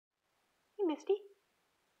Misty?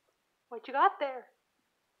 What you got there?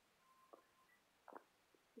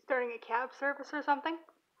 You starting a cab service or something?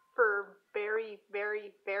 For very,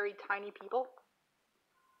 very, very tiny people?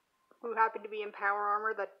 Who happen to be in power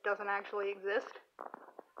armor that doesn't actually exist?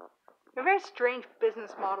 A very strange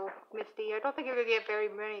business model, Misty. I don't think you're gonna get very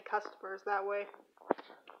many customers that way.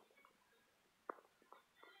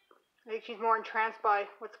 I think she's more entranced by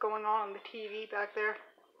what's going on the TV back there.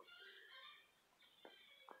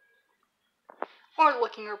 Or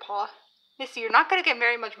licking her paw. Misty, you're not gonna get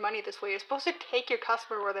very much money this way. You're supposed to take your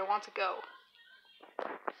customer where they want to go.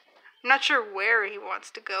 I'm not sure where he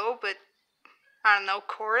wants to go, but I don't know,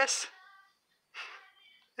 chorus?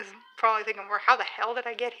 Is probably thinking, how the hell did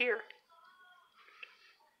I get here?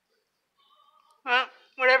 Well,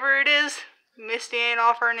 whatever it is, Misty ain't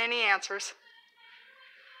offering any answers.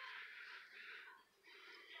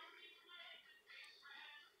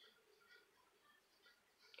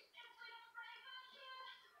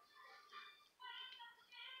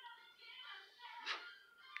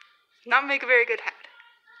 Not make a very good hat.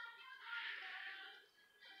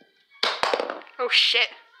 Oh shit.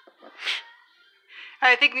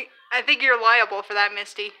 I think you're liable for that,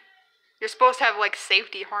 Misty. You're supposed to have like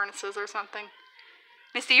safety harnesses or something.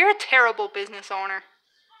 Misty, you're a terrible business owner.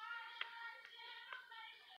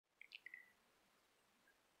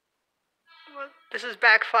 Well, this is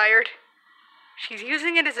backfired. She's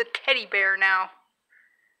using it as a teddy bear now.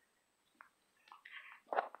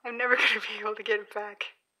 I'm never gonna be able to get it back.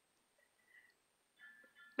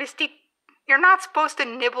 Misty, you're not supposed to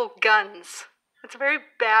nibble guns. That's a very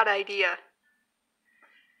bad idea.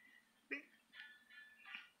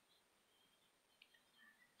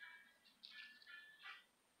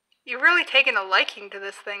 You've really taken a liking to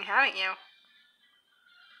this thing, haven't you?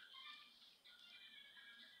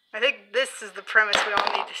 I think this is the premise we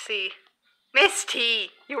all need to see.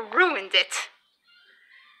 Misty, you ruined it.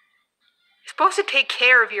 You're supposed to take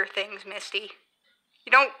care of your things, Misty.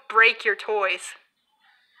 You don't break your toys.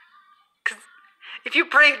 'Cause if you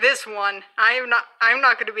break this one, I'm not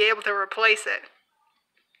going to be able to replace it.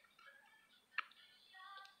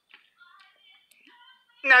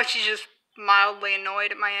 Now she's just mildly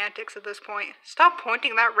annoyed at my antics at this point. Stop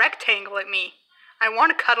pointing that rectangle at me. I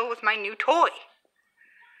want to cuddle with my new toy.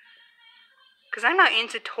 Because I'm not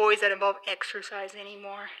into toys that involve exercise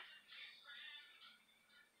anymore.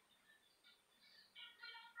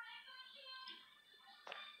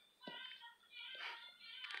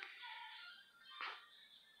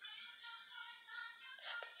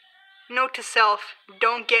 Note to self,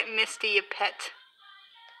 don't get Misty a pet.